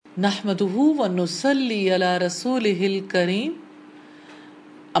نحمدہ ونصلی علی رسولہ الکریم،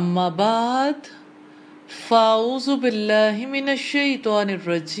 اما بعد، فاعوذ باللہ من الشیطان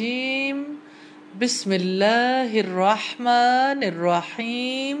الرجیم، بسم اللہ الرحمن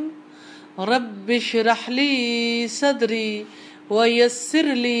الرحیم، رب اشرح لی صدری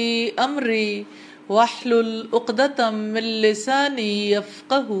ویسر لی امری واحلل عقدۃ من لسانی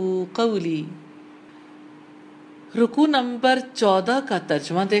یفقہوا قولی۔ رکوع نمبر 14 کا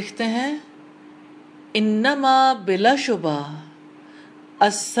ترجمہ دیکھتے ہیں۔ انما بلا شبہ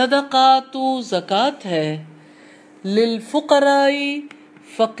الصدقات زکوٰۃ ہے، للفقراء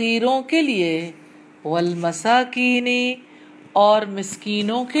فقیروں کے لیے، والمساکین اور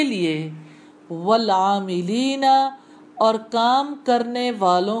مسکینوں کے لیے، والعاملین اور کام کرنے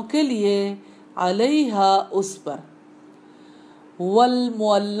والوں کے لیے، علیہا اس پر،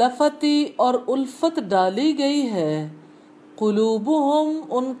 والمؤلفۃ اور الفت ڈالی گئی ہے، قلوبہم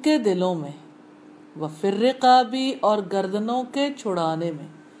ان کے دلوں میں، وفی الرقاب اور گردنوں کے چھڑانے میں،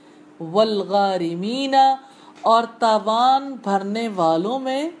 والغارمین اور تاوان بھرنے والوں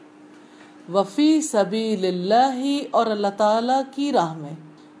میں، وفی سبیل اللہ اور اللہ تعالیٰ کی راہ میں،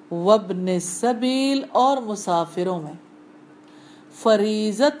 وابن السبیل اور مسافروں میں،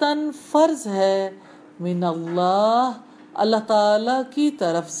 فریضۃً فرض ہے، من اللہ اللہ تعالیٰ کی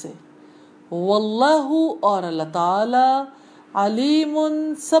طرف سے، واللہ اور اللہ تعالیٰ، علیم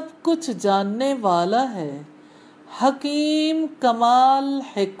سب کچھ جاننے والا ہے، حکیم کمال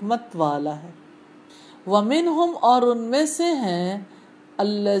حکمت والا ہے۔ ومنہم اور ان میں سے ہیں،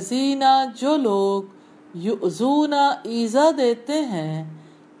 الذین جو لوگ، یؤذون ایذا دیتے ہیں،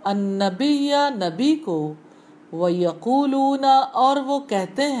 النبی نبی کو، ویقولون اور وہ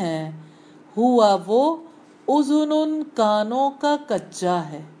کہتے ہیں، ہوا وہ، اذن کانوں کا کچا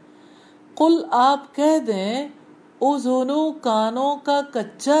ہے۔ قل آپ کہہ دیں، اذن کانوں کا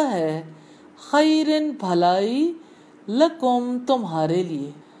کچا ہے، خیر بھلائی، لکم تمہارے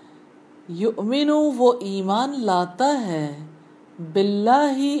لیے، یؤمن وہ ایمان لاتا ہے،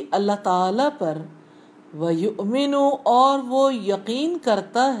 باللہ اللہ تعالی پر، ویؤمن اور وہ یقین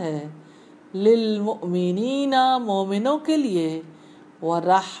کرتا ہے، للمؤمنین مومنوں کے لیے،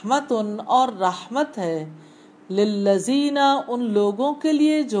 ورحمت اور رحمت ہے، للذین ان لوگوں کے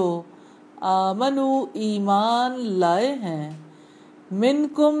لیے جو آمنوا ایمان لائے ہیں،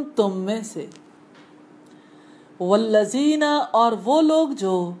 منکم تم میں سے، والذین اور وہ لوگ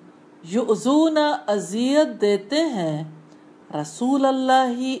جو یؤذون اذیت دیتے ہیں، رسول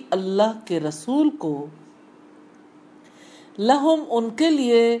اللہ اللہ کے رسول کو، لہم ان کے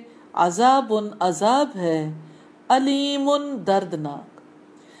لیے، عذاب عذاب ہے، علیم دردناک،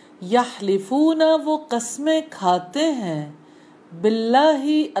 یحلفون وہ قسمیں کھاتے ہیں، باللہ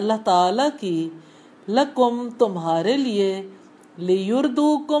اللہ تعالی کی، لکم تمہارے لیے،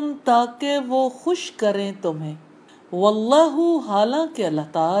 لیردوکم تاکہ وہ خوش کریں تمہیں، واللہ حالانکہ اللہ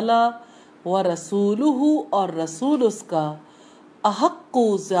تعالی، ورسولہ اور رسول اس کا، احق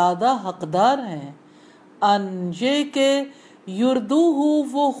زیادہ حقدار ہیں، ان یہ کہ یردوہ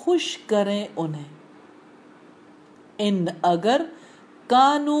وہ خوش کریں انہیں، ان اگر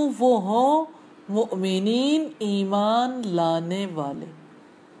کانو وہ ہوں، مؤمنین ایمان لانے والے۔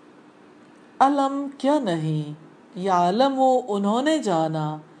 علم کیا نہیں، یعلم انہوں نے جانا،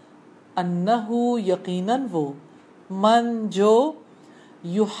 انہو یقیناً وہ، من جو،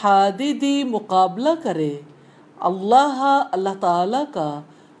 یحاددی مقابلہ کرے، اللہ اللہ تعالی کا،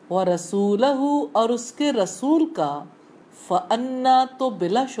 ورسولہ اور اس کے رسول کا، فأنا تو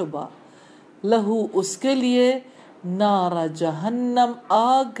بلا شبہ، لہو اس کے لیے، نار جہنم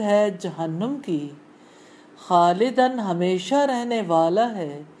آگ ہے جہنم کی، خالداً ہمیشہ رہنے والا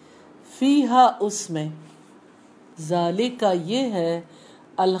ہے، فیہا اس میں، ذالک یہ ہے،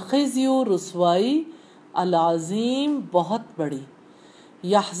 الخزی رسوائی، العظیم بہت بڑی،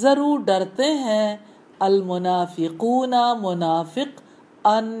 یحذر ڈرتے ہیں، المنافقون منافق،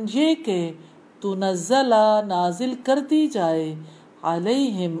 ان یہ کہ تنزل نازل کر دی جائے،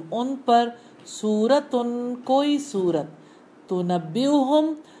 علیہم ان پر، سورۃ کوئی سورت، تنبئہم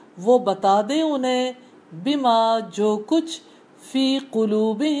وہ بتا دے انہیں، بما جو کچھ، فی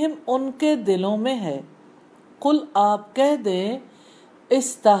قلوبہم ان کے دلوں میں ہے، قل آپ کہہ دیں،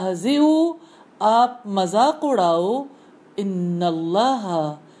 استہزئوا آپ مذاق اڑاؤ، ان اللہ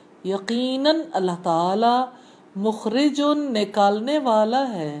یقیناً اللہ تعالی، مخرج نکالنے والا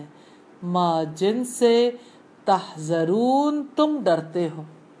ہے، ما جن سے، تحذرون تم ڈرتے ہو،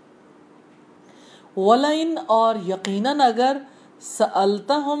 وَلَئِنْ اور یقیناً اگر،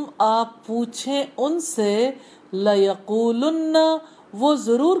 سألتہم آپ پوچھیں ان سے، لَيَقُولُنَّ وہ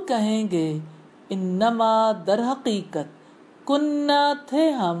ضرور کہیں گے، انما در حقیقت، कुन्ना थे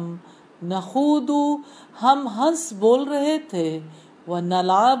हम, नखूदू हम हंस बोल रहे थे, व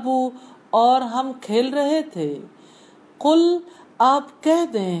नलाबू और हम खेल रहे थे। कुल आप कह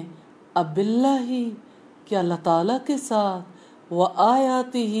दें, अबिल्लाही क्या अल्लाह ताला के साथ, व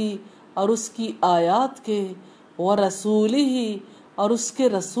आयाती ही और उसकी आयात के, व रसूली ही और उसके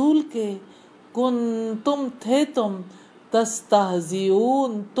रसूल के, कुन तुम थे तुम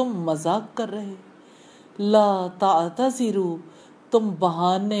तस्तहज़िऊन तुम मजाक कर रहे, ला तातज़िरू तुम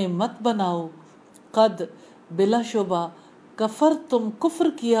बहाने मत बनाओ, कद बिलाशुबा कफर तुम कुफ्र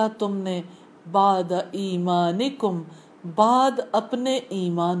किया तुमने, बाद ईमानिकुम बाद अपने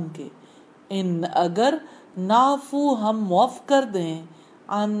ईमान के, इन अगर नाफू हम मुआफ कर दें,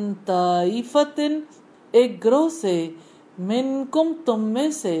 अन ताइफतिन एक ग्रोह से, मिनकुम तुम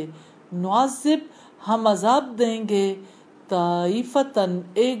में से, नुआज़िब हम अजाब देंगे, ताइफतन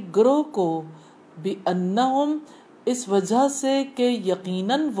एक ग्रोह को, बि अन्नहुम इस वजह से कि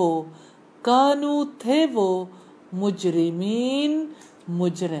यकीनन वो, कानू थे वो, मुजरिमीन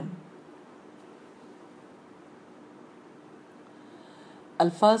मुजरिम।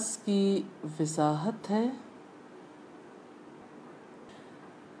 अल्फाज की वजाहत है।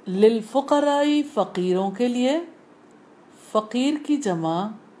 लिलफुकराई फ़कीरों के लिए, फ़कीर की जमा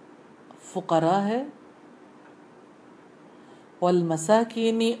फ़ुकरा है। वल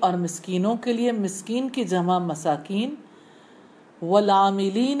मसाकीनी और मिस्कीनों के लिए, मिस्कीन की जमा मसाकीन। वल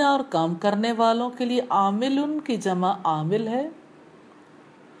आमिलीन और काम करने वालों के लिए, आमिलुन की जमा आमिल है।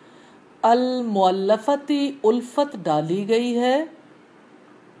 अल मुअल्लफती उल्फत डाली गई है,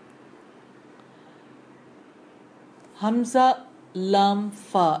 हमजा लाम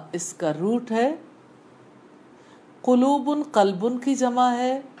फा इसका रूट है। कुलूबुन कल्बुन की जमा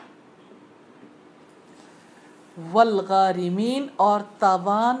है। वल गारिमीन और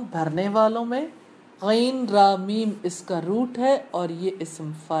तावान भरने वालों में, गैन रा मीम इसका रूट है और ये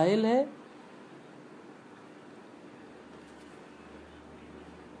इस्म फाइल है।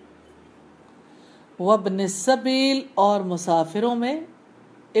 वब्न सबील और मुसाफिरों में,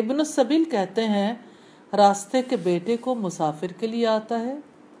 इब्न सबील कहते हैं रास्ते के बेटे को मुसाफिर के लिए आता है।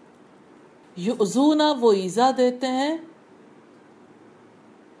 युज़ूना वो ईज़ा देते हैं,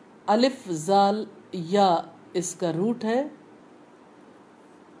 अलिफ जाल या इसका रूट है।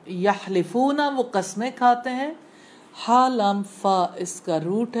 यहलिफूना वो कसमें खाते हैं, हा लाम फा इसका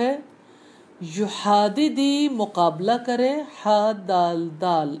रूट है। युहादिदी मुकाबला करे, हा दाल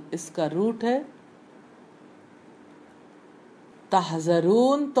दाल इसका रूट है।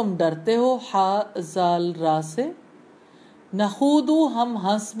 तहज़रून तुम डरते हो, हा जाल रा से। नखूदू हम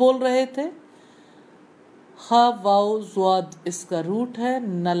हंस बोल रहे थे, खा वाव ज़्वाद इसका रूट है।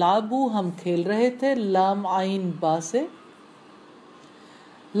 नलाबू हम खेल रहे थे, लाम आइन बा से।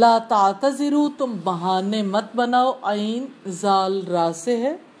 ला तातज़िरू तुम बहाने मत बनाओ, आइन जाल रा से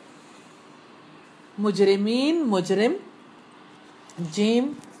है। मुजरिमीन मुजरिम जीम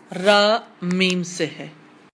रा मीम से है।